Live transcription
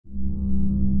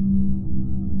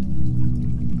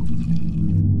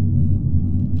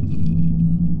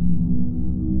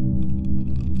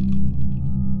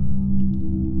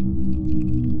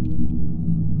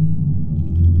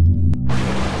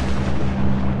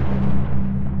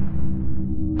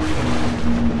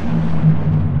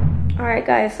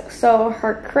Alright guys, so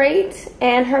her crate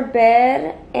and her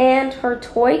bed and her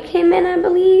toy came in, I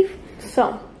believe.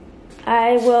 So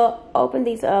I will open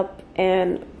these up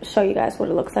and show you guys what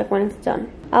it looks like when it's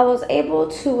done. I was able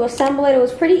to assemble it. It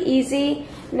was pretty easy.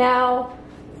 Now,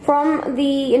 from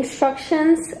the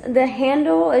instructions, the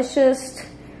handle is just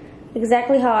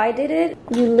exactly how I did it.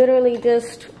 You literally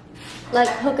just like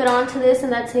hook it onto this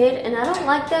and that's it. And I don't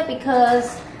like that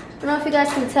because, I don't know if you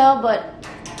guys can tell, but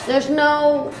there's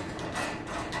no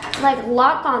like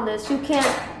lock on this. You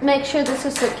can't make sure this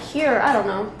is secure. I don't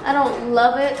know. I don't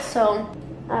love it, so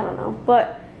I don't know.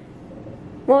 But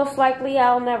most likely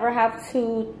I'll never have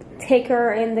to take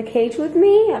her in the cage with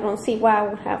me. I don't see why I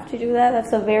would have to do that.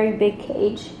 That's a very big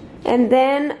cage. And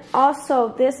then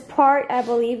also this part, I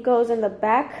believe, goes in the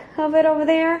back of it over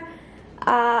there.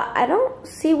 I don't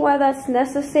see why that's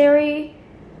necessary,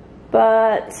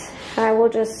 but I'll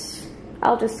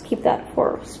just keep that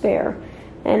for spare.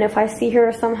 And if I see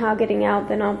her somehow getting out,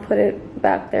 then I'll put it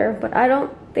back there. But I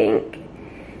don't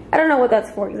know what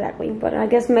that's for exactly, but I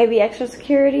guess maybe extra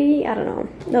security. I don't know.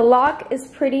 The lock is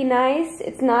pretty nice.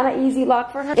 It's not an easy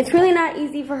lock for her. It's really not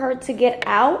easy for her to get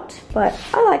out, but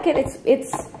I like it.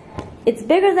 It's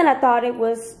bigger than I thought it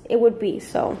would be.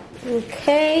 So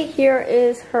okay, here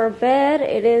is her bed.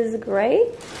 It is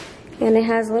gray and it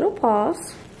has little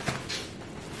paws.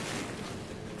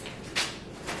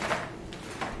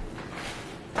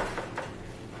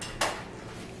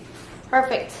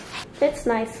 Perfect. Fits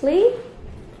nicely.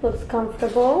 Looks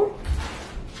comfortable.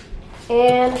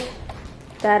 And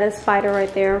that is Spider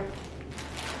right there.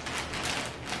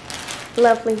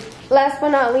 Lovely. Last but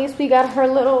not least, we got her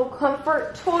little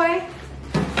comfort toy.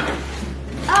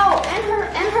 Oh, and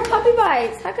her puppy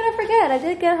bites. How could I forget? I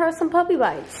did get her some puppy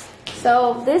bites.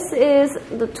 So this is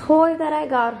the toy that I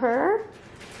got her.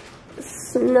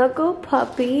 Snuggle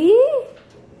puppy.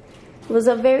 It was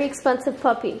a very expensive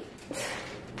puppy.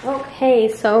 Okay,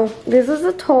 so this is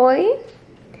a toy.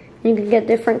 You can get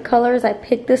different colors. I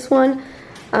picked this one.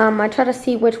 I try to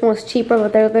see which one's cheaper,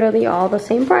 but they're literally all the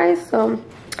same price. So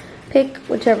pick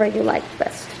whichever you like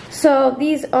best. So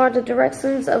these are the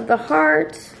directions of the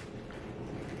heart.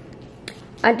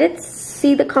 I did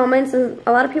see the comments, and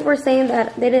a lot of people were saying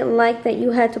that they didn't like that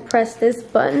you had to press this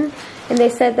button. And they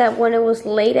said that when it was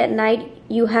late at night,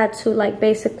 you had to like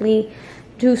basically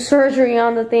do surgery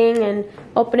on the thing and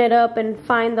open it up and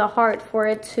find the heart for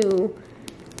it to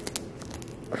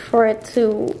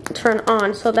turn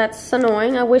on. So that's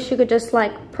annoying. I wish you could just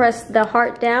like press the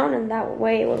heart down and that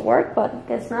way it would work, but I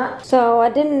guess not. So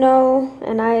I didn't know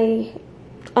and I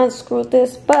unscrewed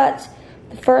this, but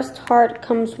the first heart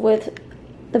comes with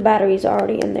the batteries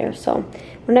already in there. So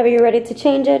whenever you're ready to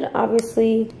change it,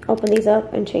 obviously open these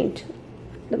up and change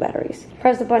the batteries.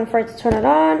 Press the button for it to turn it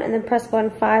on, and then press the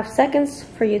button 5 seconds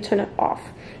for you to turn it off.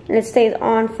 And it stays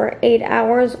on for 8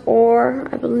 hours, or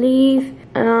I believe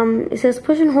it says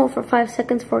push and hold for 5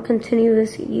 seconds for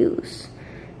continuous use.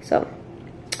 So,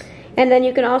 and then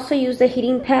you can also use the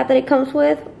heating pad that it comes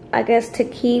with, I guess, to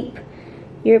keep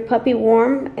your puppy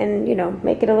warm and, you know,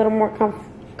 make it a little more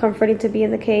comforting to be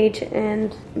in the cage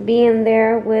and be in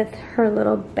there with her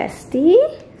little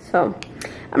bestie. So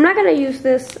I'm not gonna use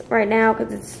this right now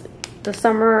because it's the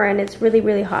summer and it's really,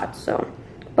 really hot. So,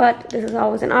 but this is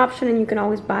always an option and you can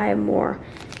always buy more.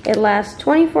 It lasts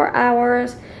 24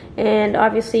 hours, and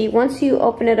obviously once you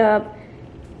open it up,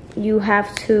 you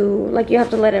have to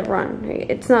let it run.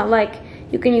 It's not like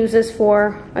you can use this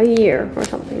for a year or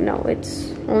something. No,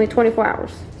 it's only 24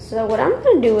 hours. So what I'm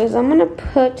gonna do is I'm gonna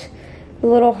put the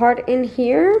little heart in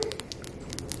here.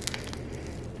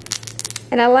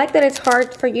 And I like that it's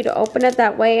hard for you to open it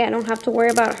that way. I don't have to worry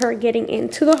about her getting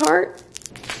into the heart.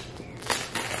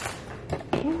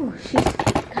 Oh,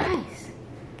 guys.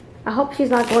 I hope she's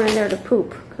not going in there to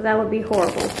poop, because that would be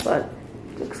horrible. But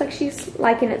looks like she's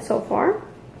liking it so far.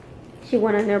 She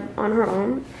went in there on her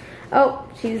own. Oh,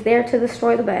 she's there to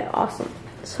destroy the bed. Awesome.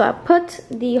 So I put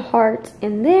the heart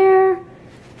in there,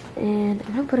 and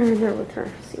I'm gonna put her in there with her.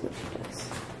 See what she does.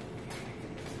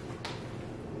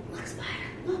 Look, Spider,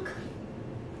 look.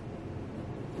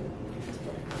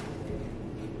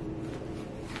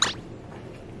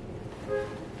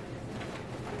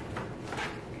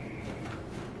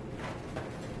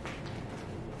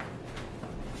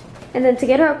 And then to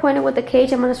get her acquainted with the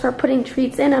cage, I'm going to start putting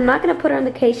treats in. I'm not going to put her in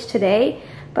the cage today,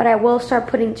 but I will start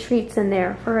putting treats in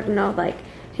there for her to know, like,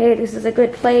 hey, this is a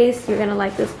good place. You're going to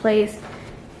like this place.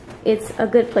 It's a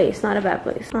good place, not a bad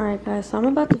place. All right, guys, so I'm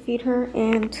about to feed her,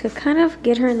 and to kind of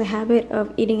get her in the habit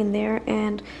of eating in there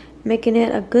and making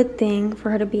it a good thing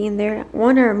for her to be in there, I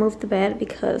want to remove the bed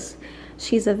because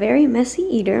she's a very messy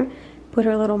eater. put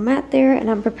her little mat there, and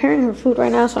I'm preparing her food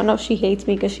right now, so I know she hates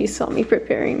me because she saw me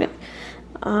preparing it.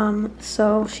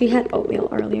 So she had oatmeal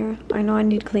earlier. I know I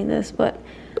need to clean this, but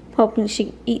I'm hoping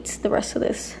she eats the rest of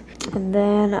this. And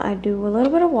then I do a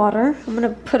little bit of water. I'm gonna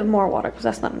put more water because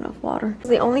that's not enough water.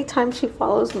 The only time she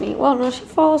follows me, well, no, she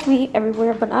follows me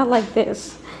everywhere, but not like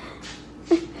this.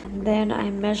 And then I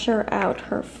measure out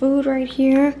her food right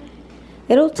here.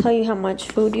 It'll tell you how much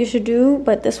food you should do,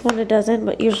 but this one it doesn't,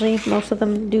 but usually most of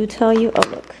them do tell you. Oh,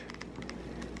 look.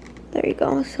 There you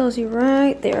go. It tells you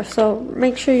right there. So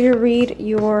make sure you read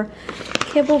your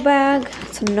kibble bag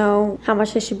to know how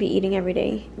much they should be eating every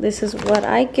day. This is what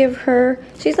I give her.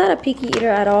 She's not a picky eater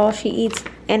at all. She eats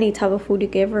any type of food you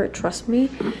give her, trust me.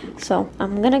 So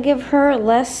I'm gonna give her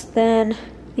less than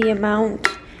the amount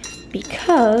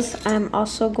because I'm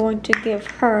also going to give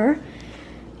her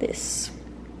this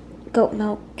goat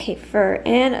milk kefir,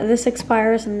 and this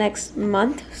expires next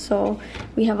month, so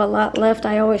we have a lot left.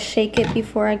 I always shake it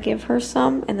before I give her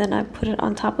some, and then I put it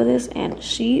on top of this, and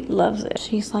she loves it.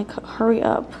 She's like, hurry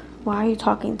up, why are you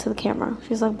talking to the camera?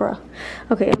 She's like, bruh.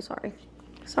 Okay, I'm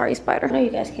sorry Spider. I know you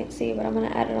guys can't see, but I'm gonna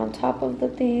add it on top of the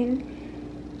thing.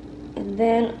 And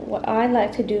then what I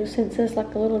like to do, since there's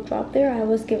like a little drop there, I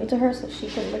always give it to her so she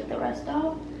can lick the rest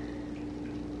off.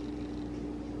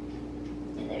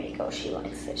 She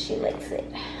likes it. She likes it.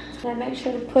 And I make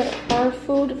sure to put her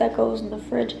food that goes in the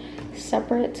fridge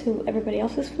separate to everybody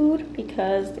else's food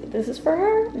because this is for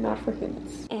her, not for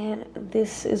humans. And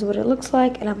this is what it looks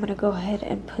like, and I'm gonna go ahead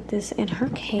and put this in her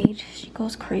cage. She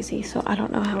goes crazy, so I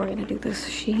don't know how we're gonna do this.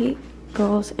 She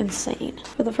goes insane.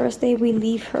 For the first day, we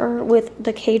leave her with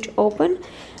the cage open.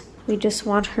 We just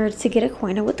want her to get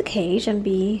acquainted with the cage and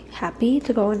be happy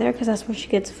to go in there because that's where she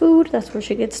gets food, that's where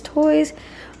she gets toys.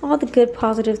 All the good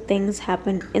positive things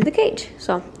happen in the cage.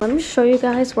 So let me show you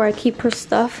guys where I keep her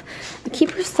stuff. I keep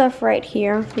her stuff right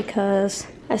here because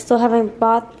I still haven't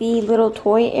bought the little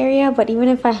toy area, but even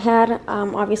if I had,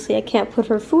 obviously I can't put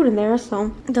her food in there,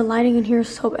 so the lighting in here is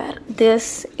so bad.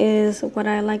 This is what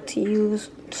I like to use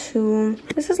to,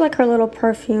 this is like her little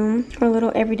perfume, her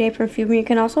little everyday perfume. You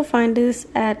can also find this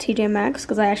at TJ Maxx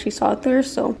because I actually saw it there.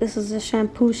 So this is the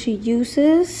shampoo she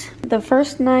uses. The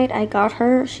first night I got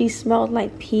her, she smelled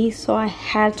like pee, so I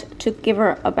had to give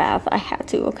her a bath. I had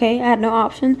to, okay? I had no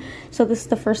option. So this is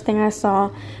the first thing I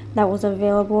saw that was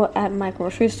available at my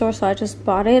grocery store, so I just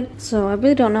bought it. So I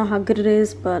really don't know how good it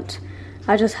is, but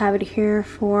I just have it here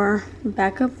for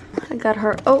backup. I got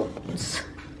her oats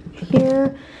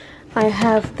here. I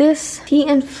have this Tea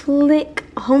and Flick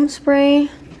home spray.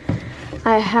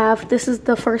 I have, this is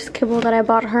the first kibble that I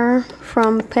bought her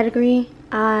from Pedigree.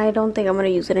 I don't think I'm gonna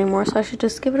use it anymore, so I should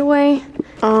just give it away.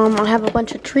 I have a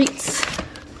bunch of treats.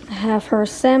 I have her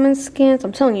salmon skins.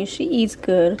 I'm telling you, she eats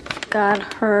good.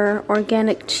 Got her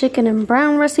organic chicken and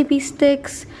brown recipe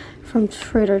sticks from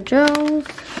Trader Joe's.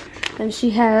 And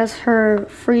she has her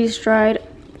freeze-dried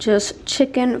just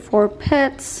chicken for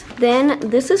pets. Then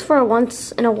this is for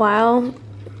once in a while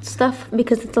stuff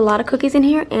because it's a lot of cookies in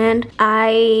here, and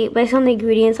based on the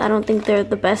ingredients, I don't think they're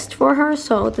the best for her,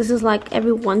 so this is like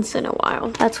every once in a while.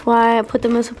 That's why I put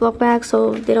them in a Ziploc bag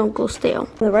so they don't go stale.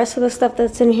 The rest of the stuff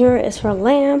that's in here is her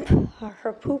lamp,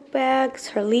 her poop bags,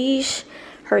 her leash,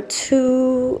 her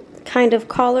 2 kind of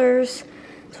collars,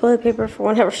 toilet paper for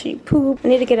whenever she poops. I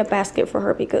need to get a basket for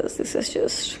her because this is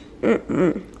just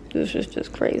this is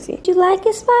just crazy. Do you like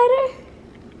it, Spider?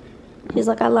 She's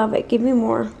like, I love it. Give me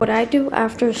more. What I do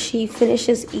after she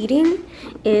finishes eating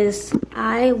is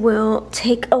I will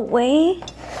take away...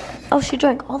 Oh, she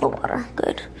drank all the water.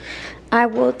 Good. I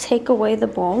will take away the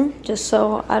bowl just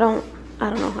so I don't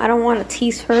know. I don't want to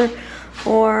tease her,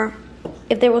 or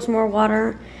if there was more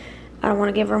water, I don't want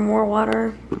to give her more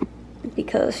water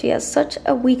because she has such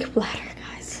a weak bladder.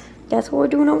 That's what we're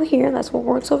doing over here. That's what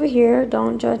works over here.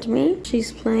 Don't judge me.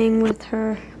 She's playing with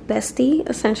her bestie,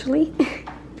 essentially.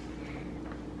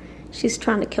 She's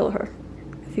trying to kill her.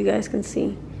 If you guys can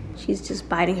see, she's just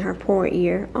biting her poor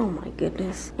ear. Oh my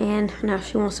goodness. And now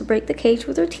she wants to break the cage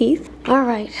with her teeth. All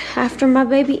right, after my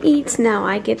baby eats, now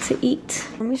I get to eat.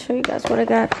 Let me show you guys what I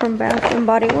got from Bath &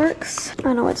 Body Works.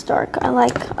 I know it's dark. I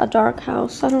like a dark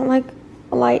house. I don't like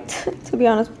a light, to be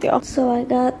honest with y'all. So I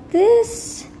got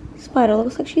this. Spider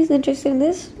looks like she's interested in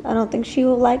this. I don't think she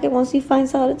will like it once she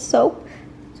finds out it's soap.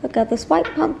 So I got this white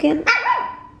pumpkin.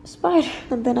 Spider.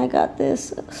 And then I got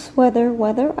this sweater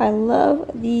weather. I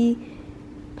love the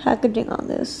packaging on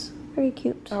this. Very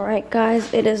cute. Alright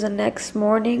guys, it is the next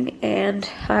morning and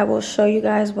I will show you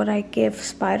guys what I give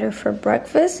Spider for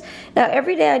breakfast. Now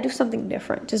every day I do something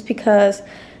different just because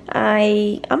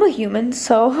I'm a human,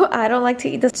 so I don't like to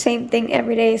eat the same thing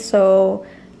every day. So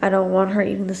I don't want her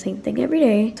eating the same thing every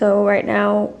day. So right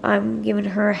now I'm giving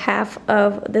her half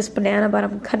of this banana, but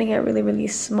I'm cutting it really, really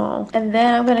small. And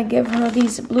then I'm gonna give her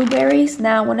these blueberries.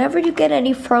 Now, whenever you get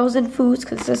any frozen foods,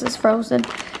 because this is frozen,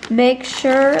 make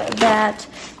sure that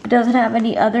it doesn't have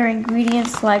any other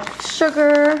ingredients like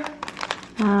sugar.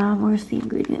 Where's the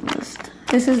ingredient list?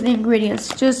 This is the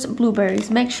ingredients, just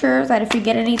blueberries. Make sure that if you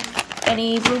get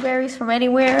any blueberries from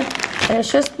anywhere, that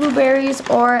it's just blueberries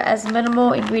or as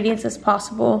minimal ingredients as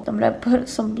possible. I'm gonna put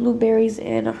some blueberries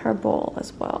in her bowl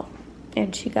as well.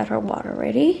 And she got her water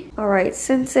ready. All right,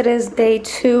 since it is day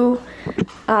 2,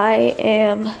 I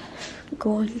am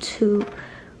going to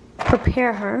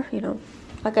prepare her, you know,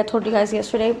 like I told you guys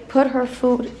yesterday, put her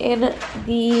food in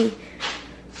the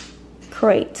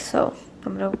crate. So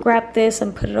I'm gonna grab this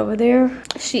and put it over there.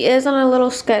 She is on a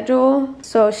little schedule.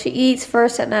 So she eats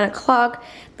first at 9 o'clock,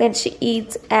 then she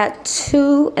eats at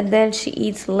 2, and then she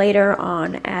eats later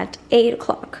on at 8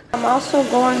 o'clock. I'm also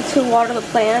going to water the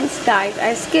plants. Guys,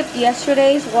 I skipped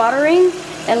yesterday's watering,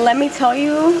 and let me tell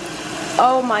you,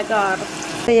 oh my God.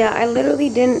 But yeah, I literally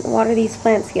didn't water these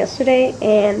plants yesterday,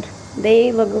 and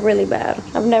they look really bad.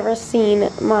 I've never seen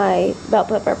my bell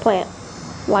pepper plant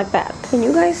like that. Can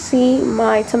you guys see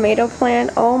my tomato plant?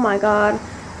 Oh my God.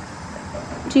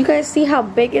 Do you guys see how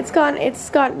big it's gotten? It's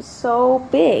gotten so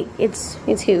big. It's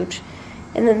huge.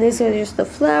 And then these are just the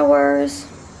flowers.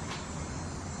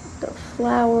 The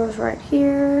flowers right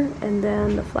here. And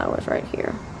then the flowers right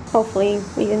here. Hopefully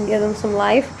we can give them some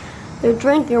life. They're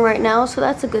drinking right now, so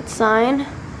that's a good sign.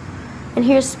 And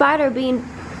here's Spider being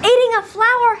eating a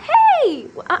flower. Hey!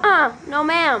 No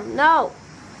ma'am, no.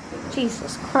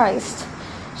 Jesus Christ.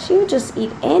 She would just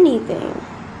eat anything.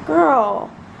 Girl,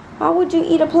 why would you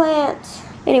eat a plant?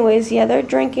 Anyways, yeah, they're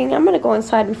drinking. I'm gonna go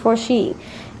inside before she,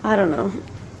 I don't know,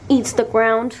 eats the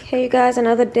ground. Okay, you guys,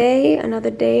 another day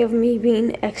of me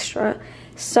being extra.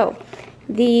 So,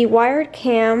 the wired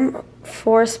cam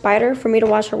for Spider, for me to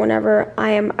watch her whenever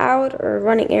I am out or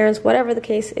running errands, whatever the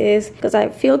case is, because I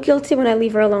feel guilty when I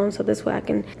leave her alone, so this way I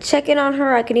can check in on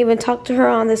her. I can even talk to her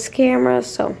on this camera.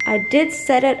 So I did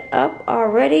set it up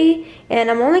already, and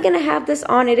I'm only gonna have this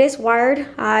on. It is wired.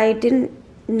 I didn't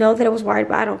know that it was wired,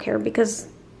 but I don't care because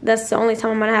that's the only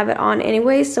time I'm gonna have it on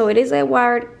anyway. So it is a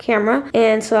wired camera,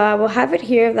 and so I will have it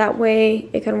here. That way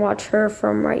it can watch her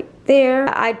from right there.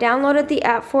 I downloaded the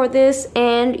app for this,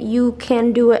 and you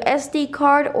can do an SD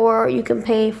card or you can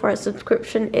pay for a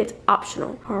subscription. It's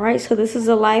optional. All right, so this is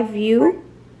a live view.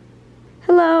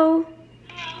 Hello.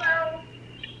 Hello.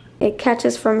 It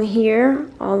catches from here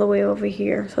all the way over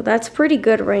here, so that's pretty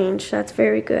good range. That's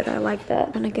very good. I like that.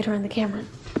 I'm gonna get her in the camera.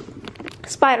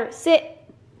 Spider, sit,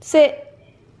 sit.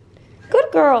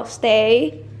 Good girl.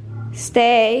 Stay,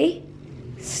 stay,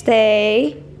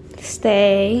 stay,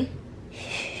 stay.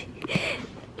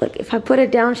 Look, if I put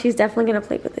it down, she's definitely gonna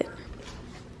play with it.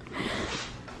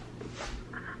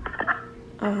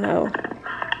 Oh no.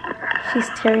 She's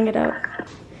tearing it up.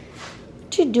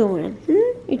 What you doing?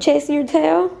 You chasing your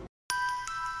tail?